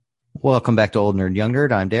Welcome back to Old Nerd Young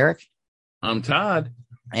Nerd. I'm Derek. I'm Todd.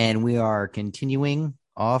 And we are continuing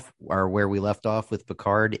off or where we left off with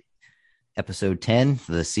Picard episode 10,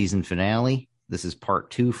 the season finale. This is part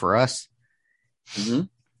 2 for us. Mm-hmm.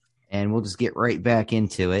 And we'll just get right back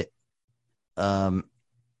into it. So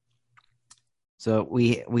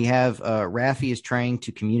we have Raffi is trying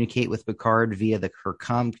to communicate with Picard via her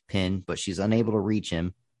comm pin, but she's unable to reach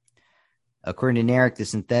him. According to Narek, the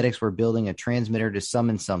synthetics were building a transmitter to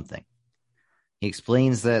summon something. He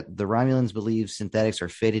explains that the Romulans believe synthetics are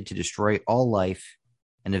fated to destroy all life,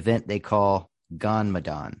 an event they call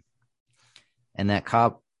Ganmadan, and that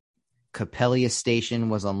Capella Station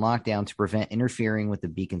was on lockdown to prevent interfering with the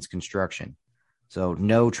beacon's construction. So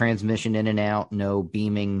no transmission in and out, no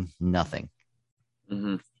beaming, nothing.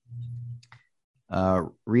 Mm-hmm.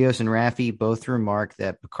 Rios and Raffi both remark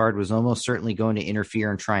that Picard was almost certainly going to interfere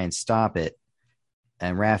and try and stop it,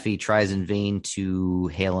 and Raffi tries in vain to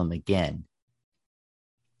hail him again.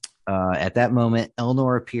 At that moment,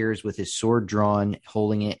 Elnor appears with his sword drawn,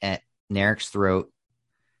 holding it at Narek's throat,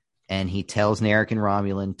 and he tells Narek and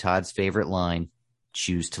Romulan Todd's favorite line,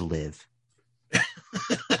 "Choose to live."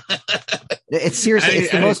 It's seriously,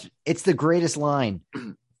 it's the greatest line.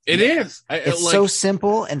 It is. It's so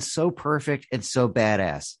simple and so perfect and so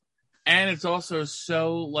badass. And it's also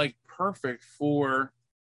so perfect for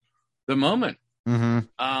the moment.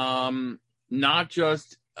 Mm-hmm. Not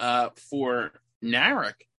just for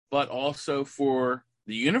Narek, but also for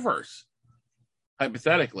the universe.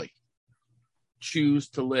 Hypothetically, choose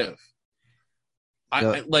to live.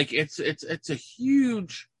 It's a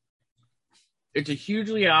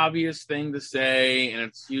hugely obvious thing to say, and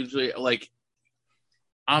it's hugely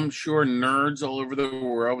I'm sure nerds all over the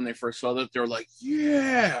world, when they first saw that, they're like,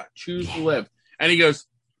 yeah, choose to live. And he goes,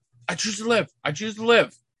 I choose to live. I choose to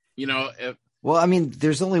live. Well, I mean,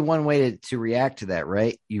 there's only one way to react to that,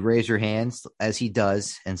 right? You raise your hands, as he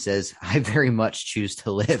does, and says, I very much choose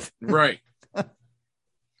to live. Right.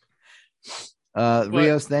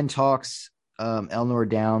 Rios then talks Elnor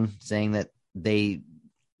down, saying that they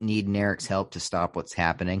need Narek's help to stop what's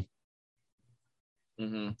happening.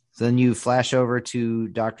 Mm-hmm. So then you flash over to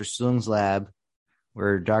Dr. Soong's lab,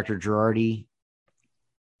 where Dr. Girardi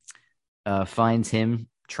finds him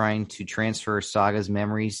trying to transfer Saga's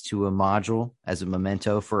memories to a module as a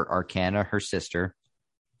memento for Arcana, her sister.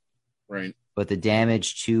 Right. But the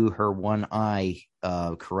damage to her one eye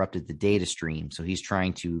corrupted the data stream, so he's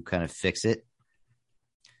trying to kind of fix it.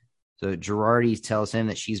 So Girardi tells him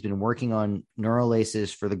that she's been working on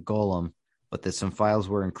neurolaces for the golem, but that some files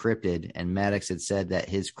were encrypted, and Maddox had said that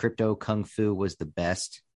his crypto kung fu was the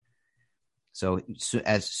best. So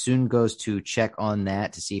as Soong goes to check on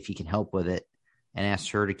that to see if he can help with it, and asks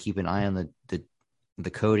her to keep an eye on the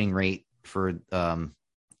coding rate for the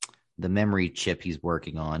memory chip he's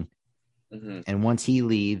working on. Mm-hmm. And once he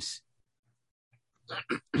leaves,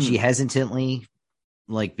 she hesitantly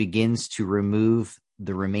begins to remove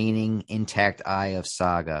the remaining intact eye of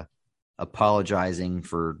Saga, apologizing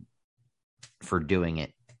for doing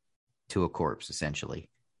it to a corpse, essentially.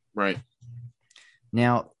 Right.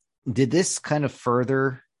 Now, did this kind of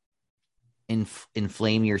further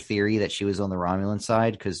inflame your theory that she was on the Romulan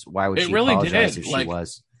side? Because why would she apologize if she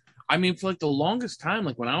was? I mean, for the longest time,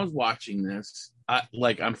 when I was watching this,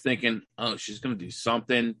 I'm thinking, oh, she's going to do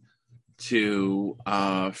something to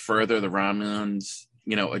further the Romulans,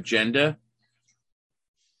 agenda.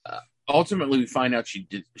 Ultimately, we find out she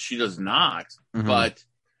does not. Mm-hmm. But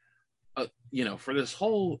for this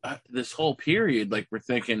whole period, we're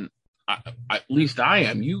thinking, at least I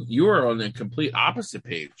am. You are on the complete opposite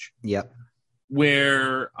page. Yep.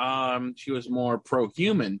 Where she was more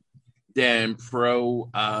pro-human than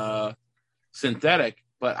pro-synthetic.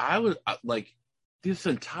 But I was this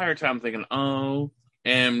entire time thinking,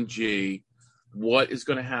 OMG, what is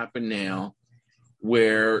going to happen now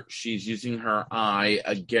where she's using her eye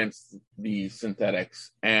against the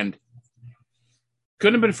synthetics? And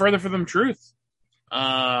couldn't have been further from the truth.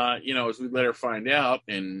 As we later find out,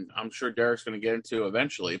 and I'm sure Derek's going to get into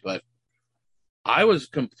eventually, but I was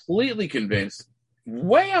completely convinced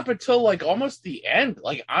way up until almost the end.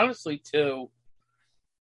 Honestly, I'm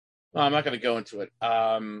not going to go into it.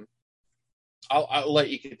 I'll let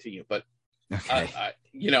you continue, but okay.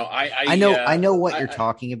 I know what you're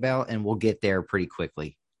talking about, and we'll get there pretty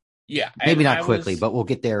quickly. Yeah, maybe not quickly, but we'll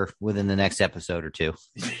get there within the next episode or two.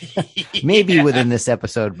 Maybe within this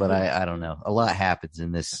episode, but I don't know. A lot happens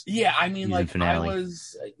in this. Yeah, I mean, finale. I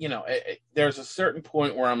was, there's a certain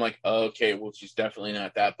point where I'm like, oh, okay, well, she's definitely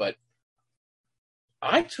not that, but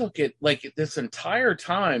I took it this entire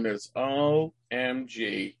time as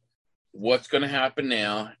OMG, what's going to happen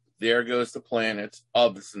now? there goes the planets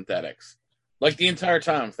of the synthetics. Like the entire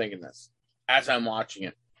time I'm thinking this as I'm watching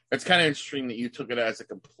it. It's kind of interesting that you took it as a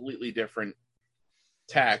completely different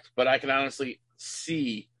tact, but I can honestly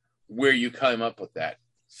see where you come up with that.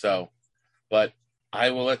 So, but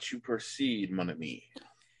I will let you proceed, mon ami.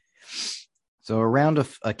 So around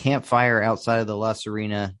a campfire outside of the La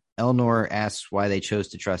Serena, Elnor asks why they chose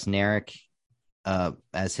to trust Narek,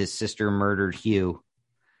 as his sister murdered Hugh,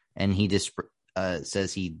 and he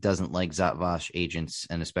says he doesn't like Zhat Vash agents,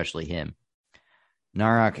 and especially him.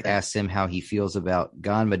 Narok asks him how he feels about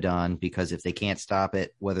Ganmadan, because if they can't stop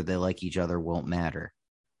it, whether they like each other won't matter.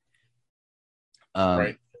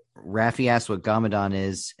 Right. Raffi asks what Ganmadan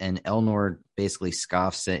is, and Elnor basically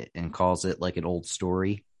scoffs it and calls it like an old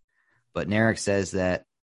story. But Narek says that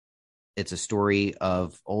it's a story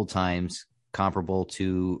of old times comparable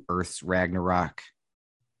to Earth's Ragnarok.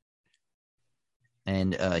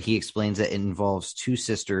 And he explains that it involves two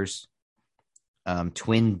sisters,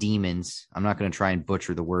 twin demons. I'm not going to try and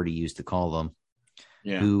butcher the word he used to call them.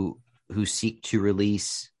 Yeah. Who seek to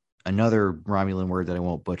release another Romulan word that I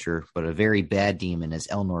won't butcher, but a very bad demon, as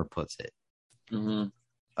Elnor puts it. Mm-hmm.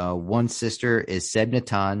 One sister is Seb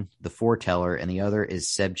Natan, the foreteller, and the other is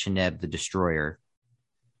Seb Cheneb, the destroyer,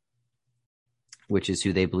 which is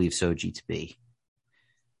who they believe Soji to be.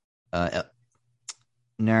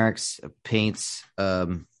 Narek paints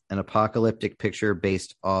an apocalyptic picture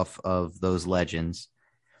based off of those legends.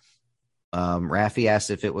 Raffi asks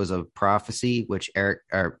if it was a prophecy, which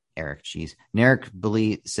Narek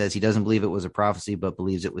says he doesn't believe it was a prophecy, but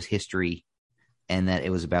believes it was history and that it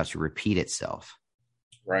was about to repeat itself.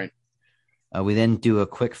 Right. We then do a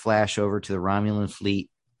quick flash over to the Romulan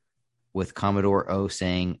fleet with Commodore O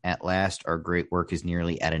saying, "At last, our great work is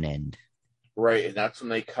nearly at an end." Right, and that's when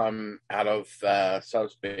they come out of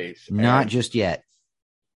subspace. Not just yet,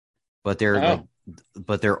 but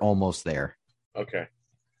they're almost there. Okay.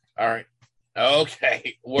 All right.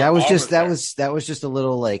 Okay. That was just a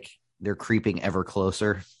little like they're creeping ever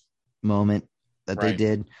closer moment that they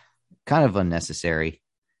did. Kind of unnecessary.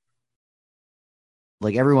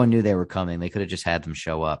 Like everyone knew they were coming. They could have just had them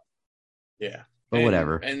show up. Yeah. But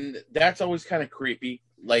whatever. And that's always kind of creepy,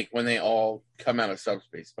 like when they all come out of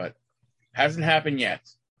subspace, but hasn't happened yet.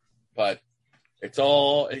 But it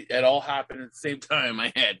all happened at the same time in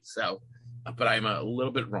my head. So, but I'm a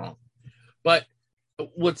little bit wrong. But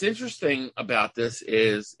what's interesting about this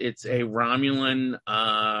is it's a Romulan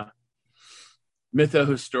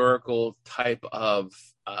mytho-historical type of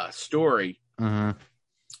story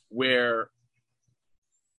where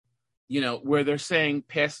they're saying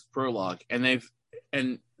past prologue, and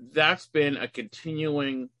that's been a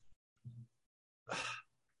continuing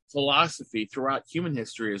philosophy throughout human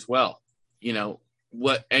history as well.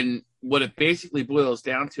 What it basically boils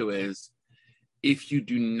down to is, if you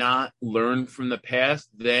do not learn from the past,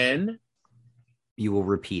 then you will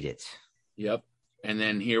repeat it. Yep. And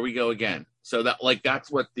then here we go again. So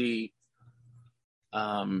that's what the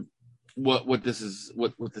what this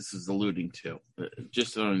is alluding to,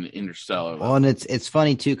 just on an interstellar level. Well, and it's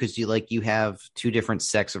funny too, because you have two different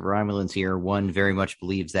sects of Romulans here. One very much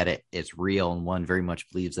believes that it's real, and one very much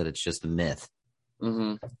believes that it's just a myth.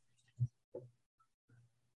 Mm-hmm.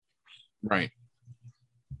 Right.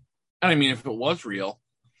 And I mean, if it was real,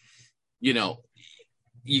 you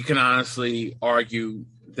can honestly argue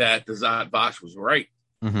that the Zhat Vash was right.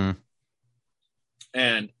 Mm-hmm.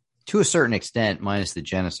 And to a certain extent, minus the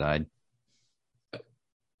genocide.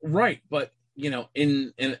 Right. But,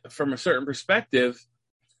 in from a certain perspective,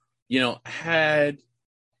 had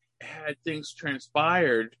things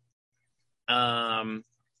transpired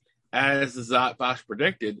as the Zhat Vash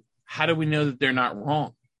predicted, how do we know that they're not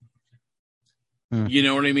wrong? You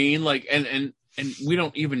know what I mean? Like, and we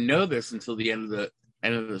don't even know this until the end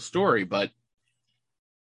of the story, but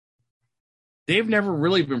they've never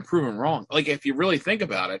really been proven wrong. Like, if you really think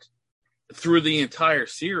about it, through the entire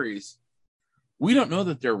series, we don't know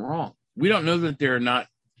that they're wrong. We don't know that they're not,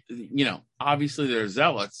 obviously they're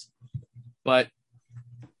zealots, but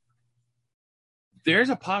there's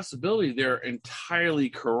a possibility they're entirely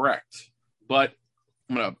correct. But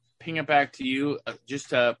I'm going to ping it back to you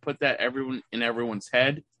just to put that in everyone's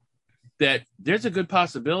head, that there's a good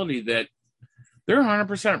possibility that they're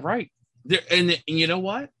 100% right. And you know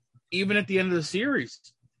what? Even at the end of the series,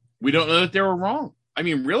 we don't know that they were wrong. I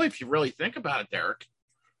mean, really, if you really think about it, Derek,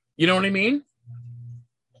 you know what I mean?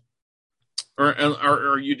 Or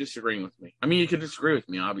are you disagreeing with me? I mean, you can disagree with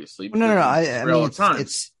me, obviously. No. I mean,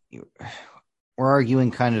 we're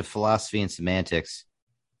arguing kind of philosophy and semantics,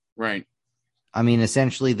 right? I mean,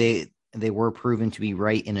 essentially, they were proven to be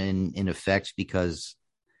right in effect, because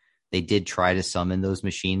they did try to summon those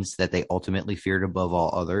machines that they ultimately feared above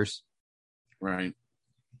all others. Right.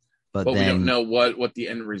 But We then, don't know what the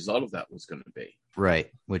end result of that was going to be. right,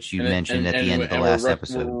 which you mentioned at the end of the last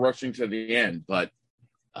episode. We're rushing to the end, but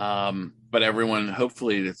everyone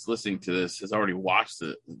hopefully that's listening to this has already watched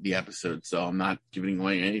the episode, so I'm not giving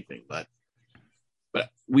away anything. But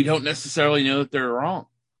we don't necessarily know that they're wrong,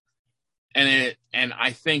 and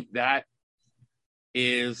I think that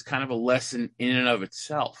is kind of a lesson in and of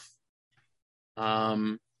itself. But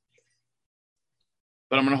I'm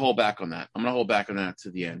going to hold back on that. I'm going to hold back on that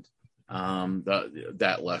to the end.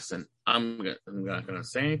 That lesson. I'm not going to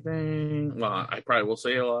say anything. Well, I probably will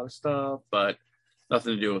say a lot of stuff, but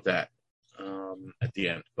nothing to do with that at the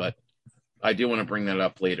end. But I do want to bring that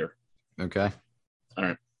up later. Okay. All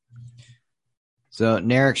right. So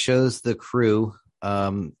Narek shows the crew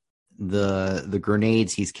the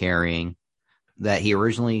grenades he's carrying that he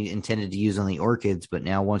originally intended to use on the Orchids, but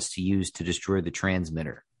now wants to use to destroy the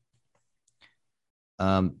transmitter.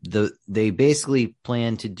 They basically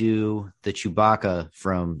plan to do the Chewbacca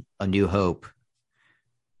from A New Hope,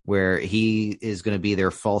 where he is going to be their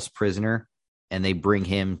false prisoner, and they bring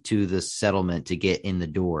him to the settlement to get in the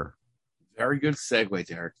door. Very good segue,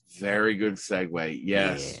 Derek. Very good segue.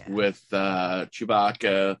 Yes, yeah. With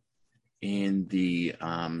Chewbacca in the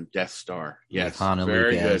Death Star. Yes,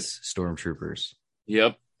 very good. Stormtroopers.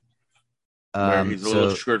 Yep. Where he's a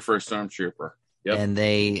little short for a stormtrooper. Yep. And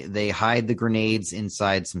they hide the grenades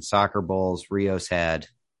inside some soccer balls Rios had.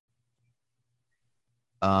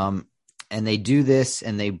 And they do this,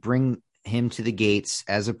 and they bring him to the gates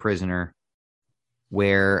as a prisoner,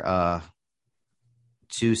 where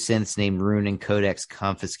two synths named Rune and Codex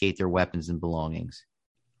confiscate their weapons and belongings.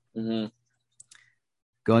 Mm-hmm.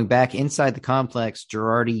 Going back inside the complex,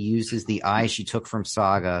 Girardi uses the eye she took from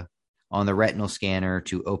Saga on the retinal scanner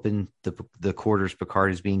to open the quarters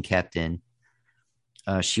Picard is being kept in.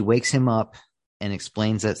 She wakes him up and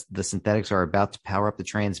explains that the synthetics are about to power up the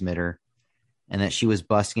transmitter and that she was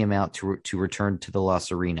busting him out to return to the La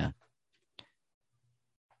Serena.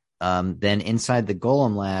 Then inside the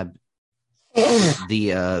Golem lab,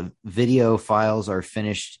 the video files are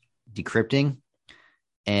finished decrypting,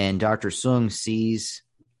 and Dr. Sung sees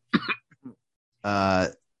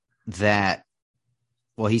that,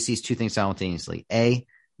 well, he sees two things simultaneously. A,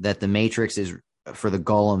 that the matrix for the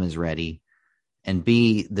Golem is ready, and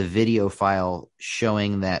B, the video file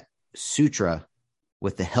showing that Sutra,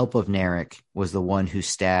 with the help of Narek, was the one who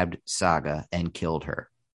stabbed Saga and killed her.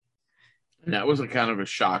 And that was a kind of a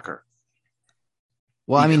shocker.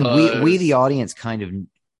 Well, because... I mean, we the audience kind of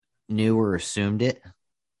knew or assumed it.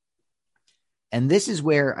 And this is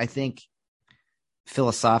where I think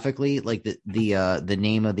philosophically, like the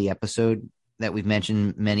name of the episode that we've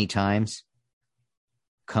mentioned many times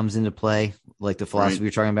comes into play, like the philosophy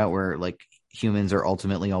you're talking about, where like humans are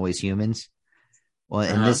ultimately always humans. Well,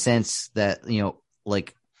 in this sense that,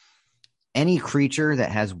 like any creature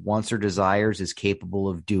that has wants or desires is capable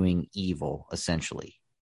of doing evil, essentially.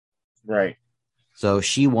 Right. So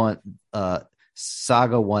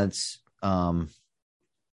Saga wants,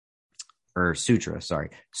 or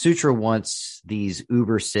Sutra wants these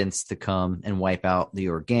uber synths to come and wipe out the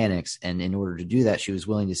organics. And in order to do that, she was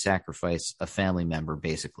willing to sacrifice a family member,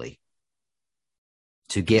 basically,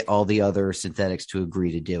 to get all the other synthetics to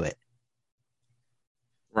agree to do it.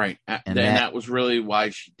 Right. And that was really why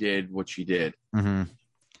she did what she did. Mm-hmm.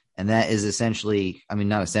 And that is essentially, I mean,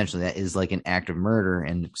 not essentially, that is like an act of murder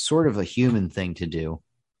and sort of a human thing to do.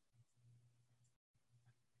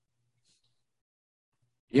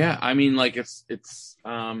 Yeah, I mean, like it's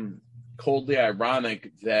coldly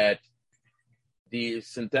ironic that the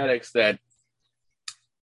synthetics that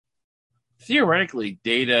theoretically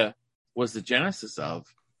Data was the genesis of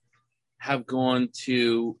have gone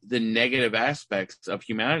to the negative aspects of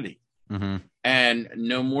humanity, and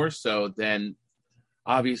no more so than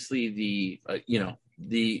obviously the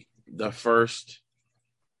first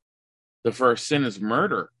sin is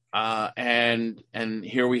murder. And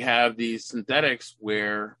here we have these synthetics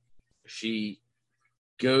where she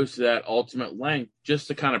goes to that ultimate length just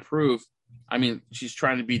to kind of prove, I mean, she's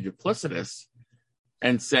trying to be duplicitous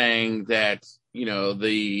and saying that,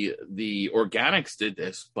 the organics did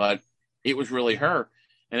this, but it was really her.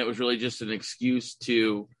 And it was really just an excuse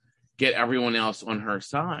to get everyone else on her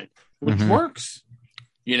side, which works,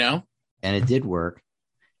 And it did work.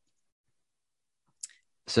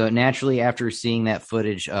 So naturally, after seeing that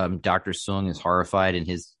footage, Dr. Sung is horrified, and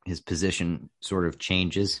his position sort of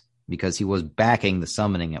changes because he was backing the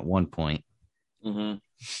summoning at one point. Mm-hmm.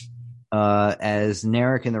 As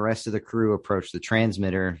Narek and the rest of the crew approach the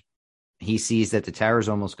transmitter, he sees that the tower is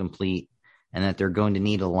almost complete, and that they're going to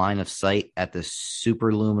need a line of sight at the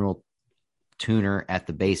superluminal tuner at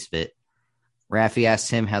the base of it. Raffi asks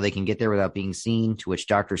him how they can get there without being seen, to which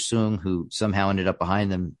Dr. Soong, who somehow ended up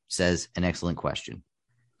behind them, says, an excellent question.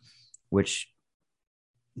 Which,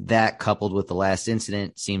 that coupled with the last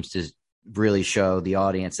incident, seems to really show the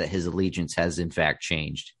audience that his allegiance has in fact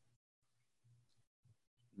changed.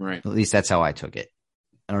 Right. At least that's how I took it.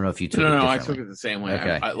 I don't know if you took it differently. No, I took it the same way.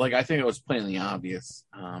 Okay. I think it was plainly obvious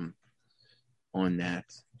on that.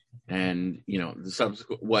 And, the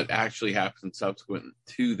subsequent, what actually happened subsequent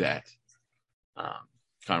to that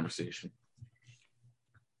conversation.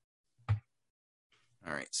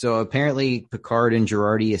 All right. So apparently Picard and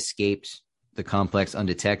Girardi escaped the complex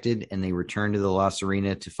undetected, and they returned to the La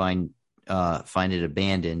Serena to find it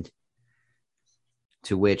abandoned,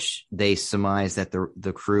 to which they surmise that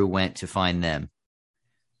the crew went to find them.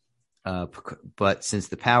 But since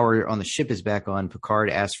the power on the ship is back on, Picard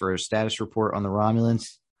asks for a status report on the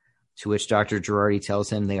Romulans, to which Dr. Girardi tells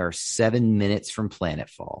him they are 7 minutes from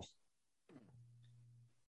planetfall.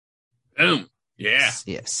 Boom. Yeah.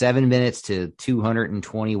 7 minutes to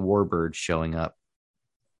 220 warbirds showing up.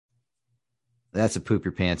 That's a poop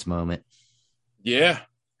your pants moment. Yeah,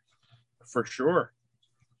 for sure.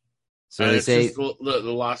 So they say the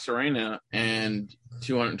La Serena and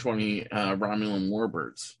 220 Romulan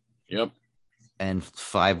warbirds. Yep. And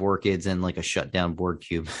 5 orchids and like a shutdown Borg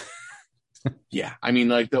cube. Yeah, I mean,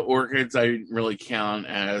 like the orchids, I didn't really count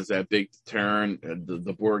as a big deterrent.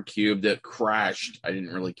 The Borg cube that crashed, I didn't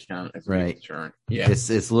really count as a big deterrent. Yeah,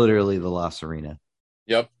 it's literally the La Serena.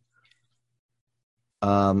 Yep.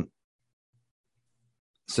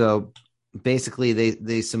 So basically,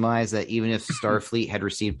 they surmise that even if Starfleet had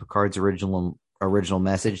received Picard's original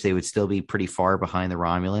message, they would still be pretty far behind the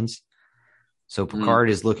Romulans. So Picard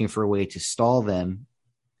is looking for a way to stall them,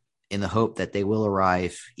 in the hope that they will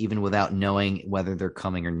arrive even without knowing whether they're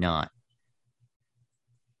coming or not.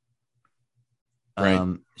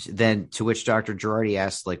 Right. Then to which Dr. Girardi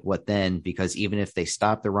asks, like, what then? Because even if they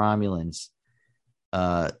stop the Romulans,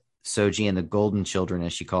 Soji and the Golden Children,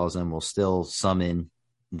 as she calls them, will still summon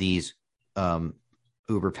these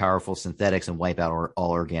uber powerful synthetics and wipe out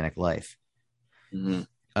all organic life.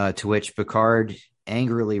 Mm-hmm. To which Picard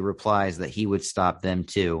angrily replies that he would stop them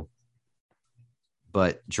too.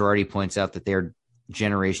 But Girardi points out that they're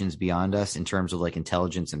generations beyond us in terms of like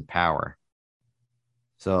intelligence and power.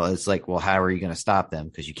 So it's like, well, how are you going to stop them?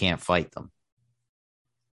 Because you can't fight them.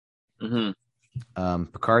 Mm-hmm.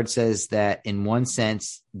 Picard says that in one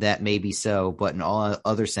sense that may be so, but in all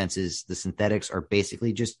other senses, the synthetics are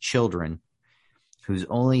basically just children whose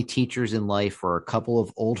only teachers in life are a couple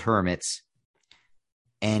of old hermits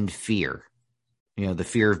and fear. The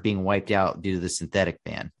fear of being wiped out due to the synthetic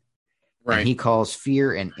ban. Right. And he calls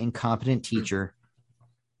fear an incompetent teacher,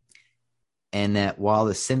 and that while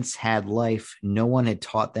the synths had life, no one had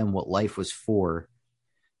taught them what life was for,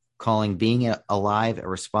 calling being alive a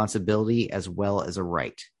responsibility as well as a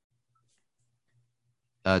right.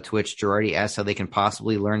 To which Girardi asks how they can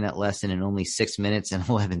possibly learn that lesson in only 6 minutes and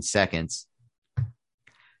 11 seconds.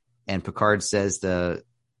 And Picard says the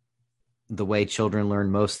way children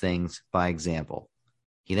learn most things, by example.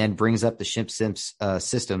 He then brings up the ship's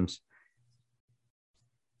systems,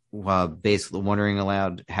 basically wondering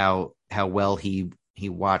aloud how well he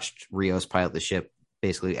watched Rios pilot the ship,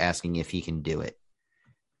 basically asking if he can do it.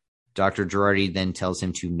 Dr. Girardi then tells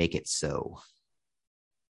him to make it so.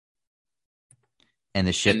 And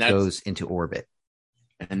the ship goes into orbit.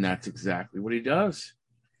 And that's exactly what he does.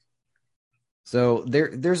 So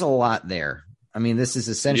there's a lot there. I mean, this is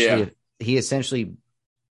essentially, he essentially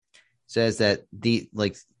says that the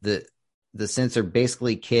synths are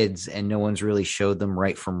basically kids and no one's really showed them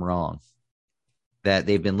right from wrong. That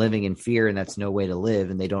they've been living in fear and that's no way to live,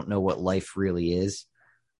 and they don't know what life really is.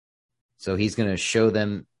 So he's going to show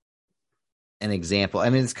them an example.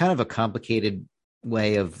 I mean, it's kind of a complicated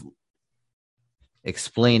way of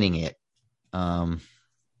explaining it. I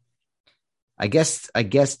guess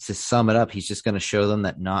to sum it up, he's just going to show them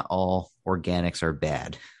that not all organics are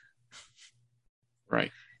bad.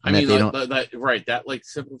 Right. I mean, that like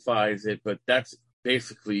simplifies it, but that's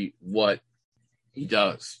basically what he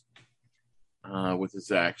does with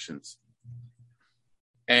his actions.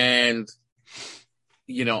 And,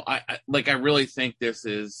 I really think this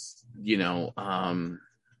is, an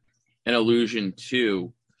allusion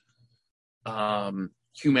to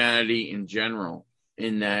humanity in general,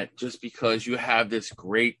 in that just because you have this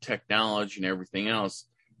great technology and everything else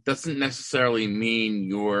doesn't necessarily mean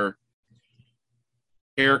you're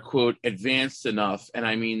air quote advanced enough, and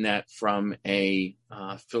I mean that from a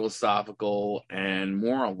philosophical and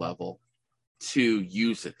moral level, to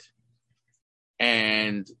use it.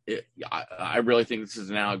 And I really think this is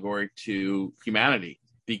an allegory to humanity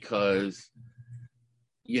because,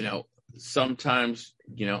 sometimes,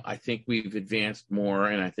 I think we've advanced more.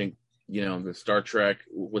 And I think, the Star Trek,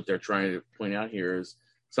 what they're trying to point out here is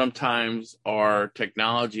sometimes our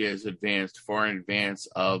technology has advanced far in advance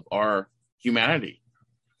of our humanity.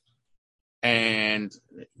 And,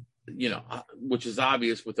 which is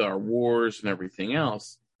obvious with our wars and everything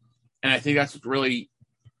else. And I think that's what really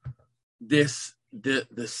the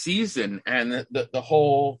season and the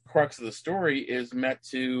whole crux of the story is meant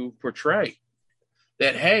to portray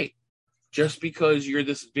that, hey, just because you're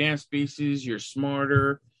this advanced species, you're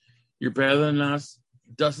smarter, you're better than us,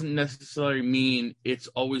 doesn't necessarily mean it's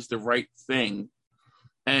always the right thing,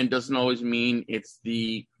 and doesn't always mean it's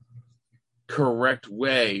the correct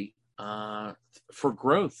way for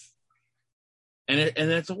growth. And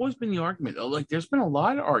that's always been the argument. Like, there's been a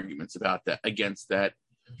lot of arguments about that, against that,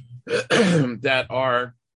 that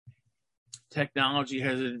our technology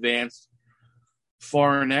has advanced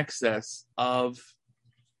far in excess of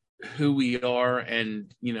who we are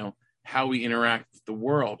and, how we interact with the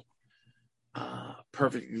world.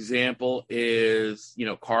 Perfect example is,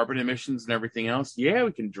 carbon emissions and everything else. Yeah,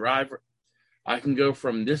 we can drive. I can go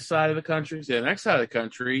from this side of the country to the next side of the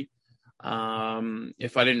country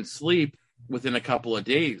if I didn't sleep within a couple of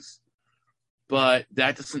days. But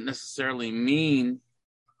that doesn't necessarily mean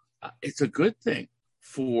it's a good thing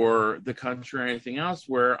for the country or anything else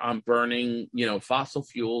where I'm burning, fossil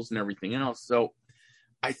fuels and everything else. So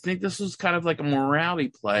I think this was kind of like a morality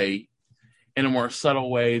play in a more subtle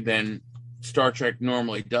way than Star Trek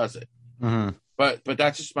normally does it. Mm-hmm. But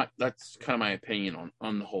that's kind of my opinion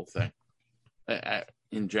on the whole thing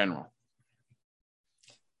in general.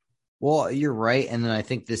 Well, you're right. And then I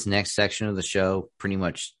think this next section of the show pretty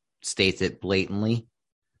much states it blatantly.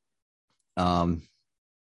 I'll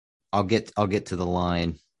get to the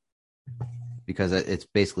line because it's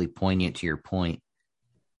basically poignant to your point.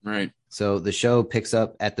 Right. So the show picks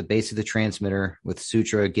up at the base of the transmitter with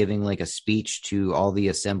Sutra giving like a speech to all the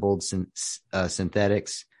assembled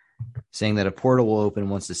synthetics, saying that a portal will open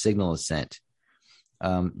once the signal is sent.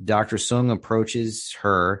 Dr. Sung approaches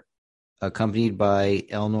her, accompanied by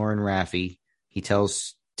Elnor and Raffi. He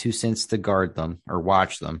tells two synths to guard them or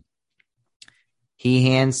watch them. He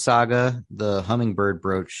hands Saga the hummingbird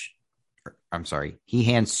brooch. He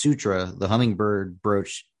hands Sutra the hummingbird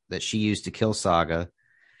brooch that she used to kill Saga,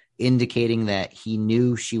 indicating that he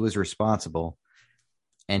knew she was responsible.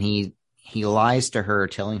 And he lies to her,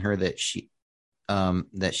 telling her that she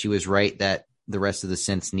was right, that the rest of the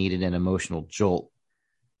synths needed an emotional jolt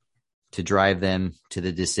to drive them to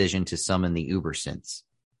the decision to summon the Uber synths.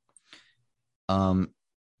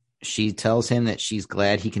 She tells him that she's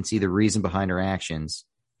glad he can see the reason behind her actions,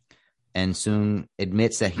 and Sung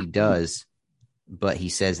admits that he does, but he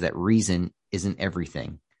says that reason isn't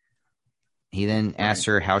everything. He then asks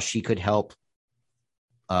her how she could help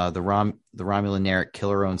the Romulan Narek kill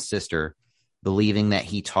her own sister, believing that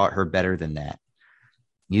he taught her better than that.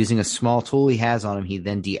 Using a small tool he has on him, he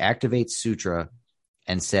then deactivates Sutra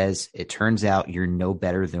and says, "It turns out you're no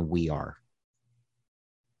better than we are."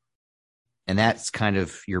 And that's kind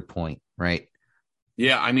of your point, right?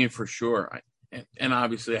 Yeah, I mean, for sure. And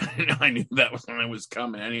obviously, I knew that was when it was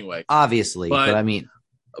coming anyway. Obviously, but I mean...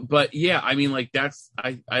 But yeah, I mean, like, that's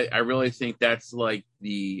I really think that's like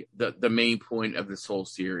the main point of this whole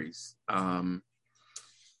series. And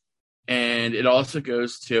it also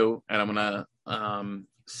goes to, and I'm gonna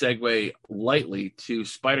segue lightly to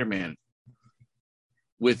Spider-Man.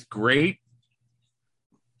 With great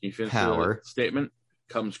power statement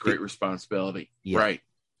comes great responsibility. Yeah. Right.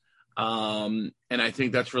 And I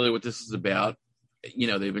think that's really what this is about.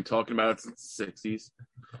 They've been talking about it since the 60s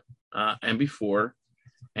and before.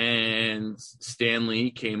 And Stan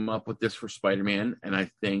Lee came up with this for Spider-Man, and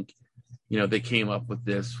I think, they came up with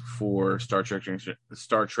this for Star Trek,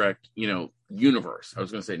 universe. I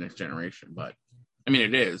was going to say Next Generation, but I mean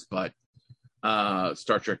it is, but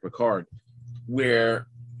Star Trek Picard, where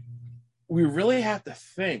we really have to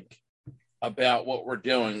think about what we're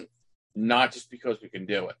doing, not just because we can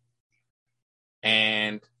do it.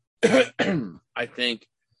 And I think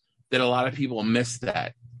that a lot of people miss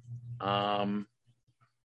that.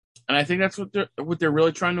 And I think that's what they're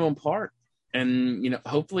really trying to impart. And,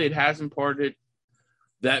 hopefully it has imparted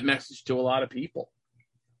that message to a lot of people.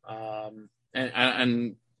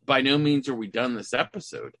 And by no means are we done this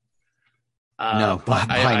episode. No, by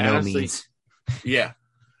no honestly, means. Yeah.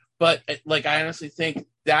 But I honestly think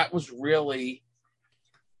that was really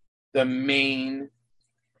the main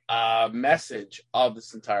message of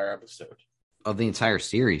this entire episode. Of the entire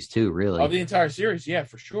series too, really. Of the entire series, yeah,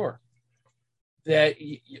 for sure. that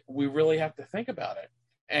we really have to think about it.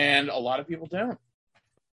 And a lot of people don't.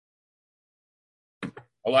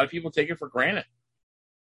 A lot of people take it for granted.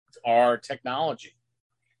 It's our technology.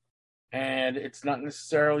 And it's not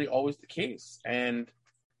necessarily always the case. And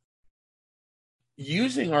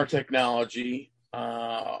using our technology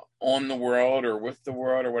on the world or with the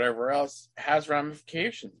world or whatever else has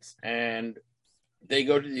ramifications. And they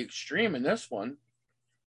go to the extreme in this one.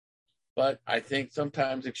 But I think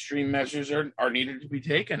sometimes extreme measures are needed to be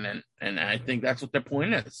taken. And I think that's what the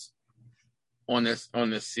point is on this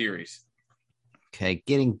series. Okay,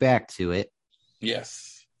 getting back to it.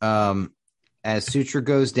 Yes. As Sutra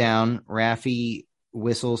goes down, Raffi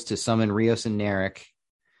whistles to summon Rios and Narek.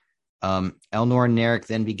 Elnor and Narek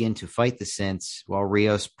then begin to fight the synths while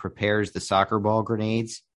Rios prepares the soccer ball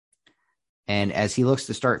grenades. And as he looks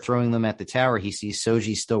to start throwing them at the tower, he sees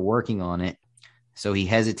Soji still working on it. So he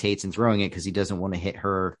hesitates in throwing it because he doesn't want to hit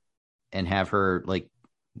her and have her like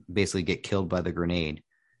basically get killed by the grenade.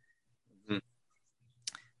 Mm-hmm.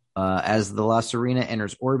 As the La Serena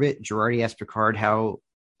enters orbit, Girardi asks Picard how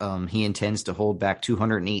he intends to hold back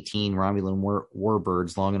 218 Romulan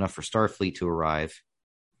warbirds long enough for Starfleet to arrive.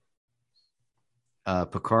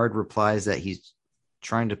 Picard replies that he's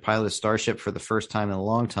trying to pilot a starship for the first time in a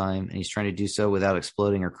long time, and he's trying to do so without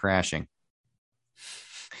exploding or crashing.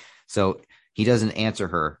 So he doesn't answer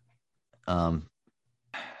her.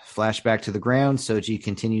 Flashback to the ground, Soji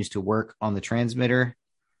continues to work on the transmitter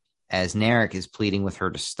as Narek is pleading with her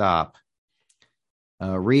to stop.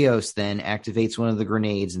 Rios then activates one of the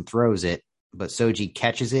grenades and throws it, but Soji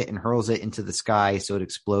catches it and hurls it into the sky so it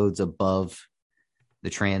explodes above the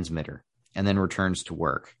transmitter and then returns to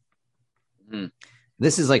work. Mm-hmm.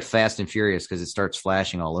 This is like Fast and Furious because it starts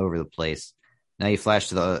flashing all over the place. Now you flash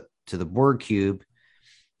to the Borg cube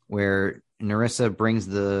where Narissa brings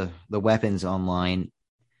the weapons online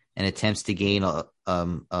and attempts to gain a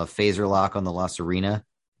phaser lock on the La Serena.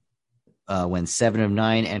 When 7 of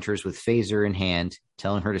 9 enters with phaser in hand,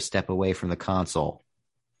 telling her to step away from the console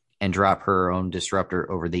and drop her own disruptor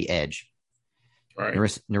over the edge. Right.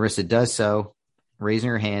 Narissa does so, raising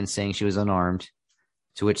her hand, saying she was unarmed,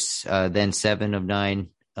 to which then 7 of 9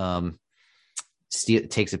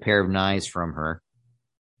 takes a pair of knives from her.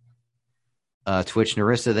 To which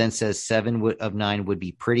Narissa then says 7 of 9 would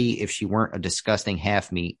be pretty if she weren't a disgusting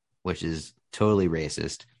half-meat, which is totally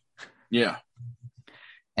racist. Yeah.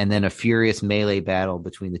 And then a furious melee battle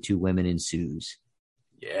between the two women ensues.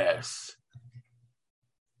 Yes.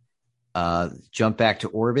 Jump back to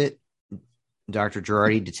orbit. Dr.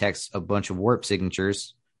 Girardi detects a bunch of warp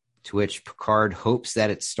signatures, to which Picard hopes that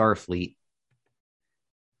it's Starfleet,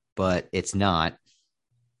 but it's not.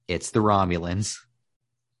 It's the Romulans.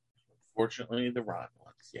 Fortunately, the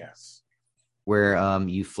Romulans, yes. Where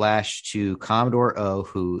you flash to Commodore O,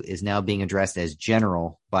 who is now being addressed as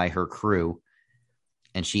General by her crew,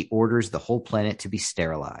 and she orders the whole planet to be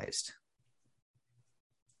sterilized.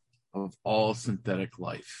 Of all synthetic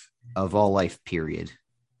life. Of all life, period.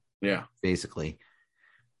 Yeah. Basically.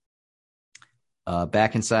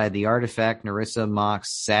 Back inside the artifact, Narissa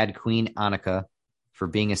mocks sad Queen Annika for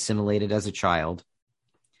being assimilated as a child.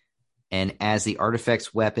 And as the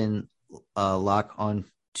artifact's weapon lock on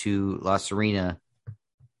to La Serena,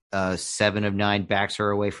 7 of 9 backs her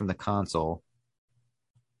away from the console.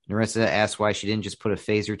 Narissa asks why she didn't just put a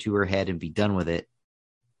phaser to her head and be done with it.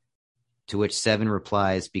 To which 7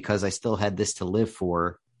 replies, because I still had this to live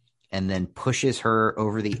for, and then pushes her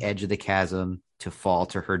over the edge of the chasm to fall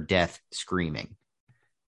to her death screaming.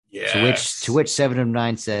 Yes. To which 7 of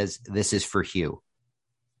 9 says, this is for Hugh.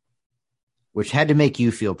 Which had to make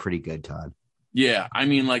you feel pretty good, Todd. Yeah, I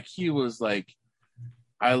mean, like, Hugh was like,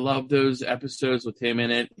 I love those episodes with him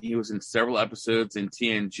in it. He was in several episodes in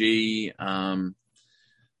TNG.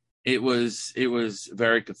 It was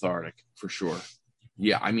very cathartic, for sure.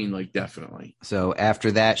 Yeah, I mean, like, definitely. So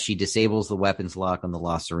after that, she disables the weapons lock on the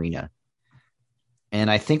La Serena. And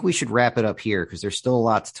I think we should wrap it up here because there's still a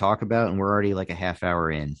lot to talk about, and we're already like a half hour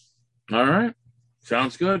in. All right.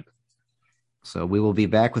 Sounds good. So we will be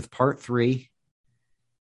back with part 3,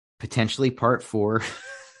 potentially part 4.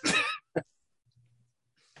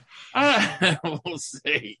 We'll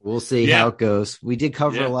see. We'll see how it goes. We did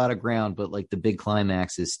cover a lot of ground, but like the big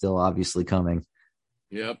climax is still obviously coming.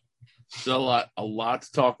 Yep. Still a lot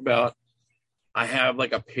to talk about. I have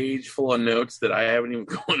like a page full of notes that I haven't even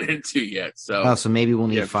gone into yet. So maybe we'll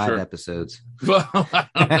need 5 episodes. Well, I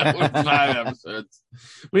don't know, 5 episodes.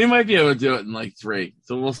 We might be able to do it in like 3.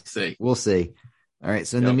 So we'll see. We'll see. All right.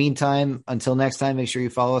 So in the meantime, until next time, make sure you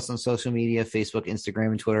follow us on social media, Facebook,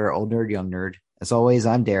 Instagram, and Twitter, Old Nerd, Young Nerd. As always,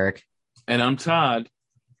 I'm Derek. And I'm Todd.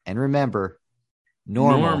 And remember,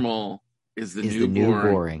 normal is the is new the new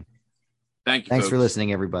boring. boring. Thank you, Thanks for folks.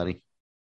 listening, everybody.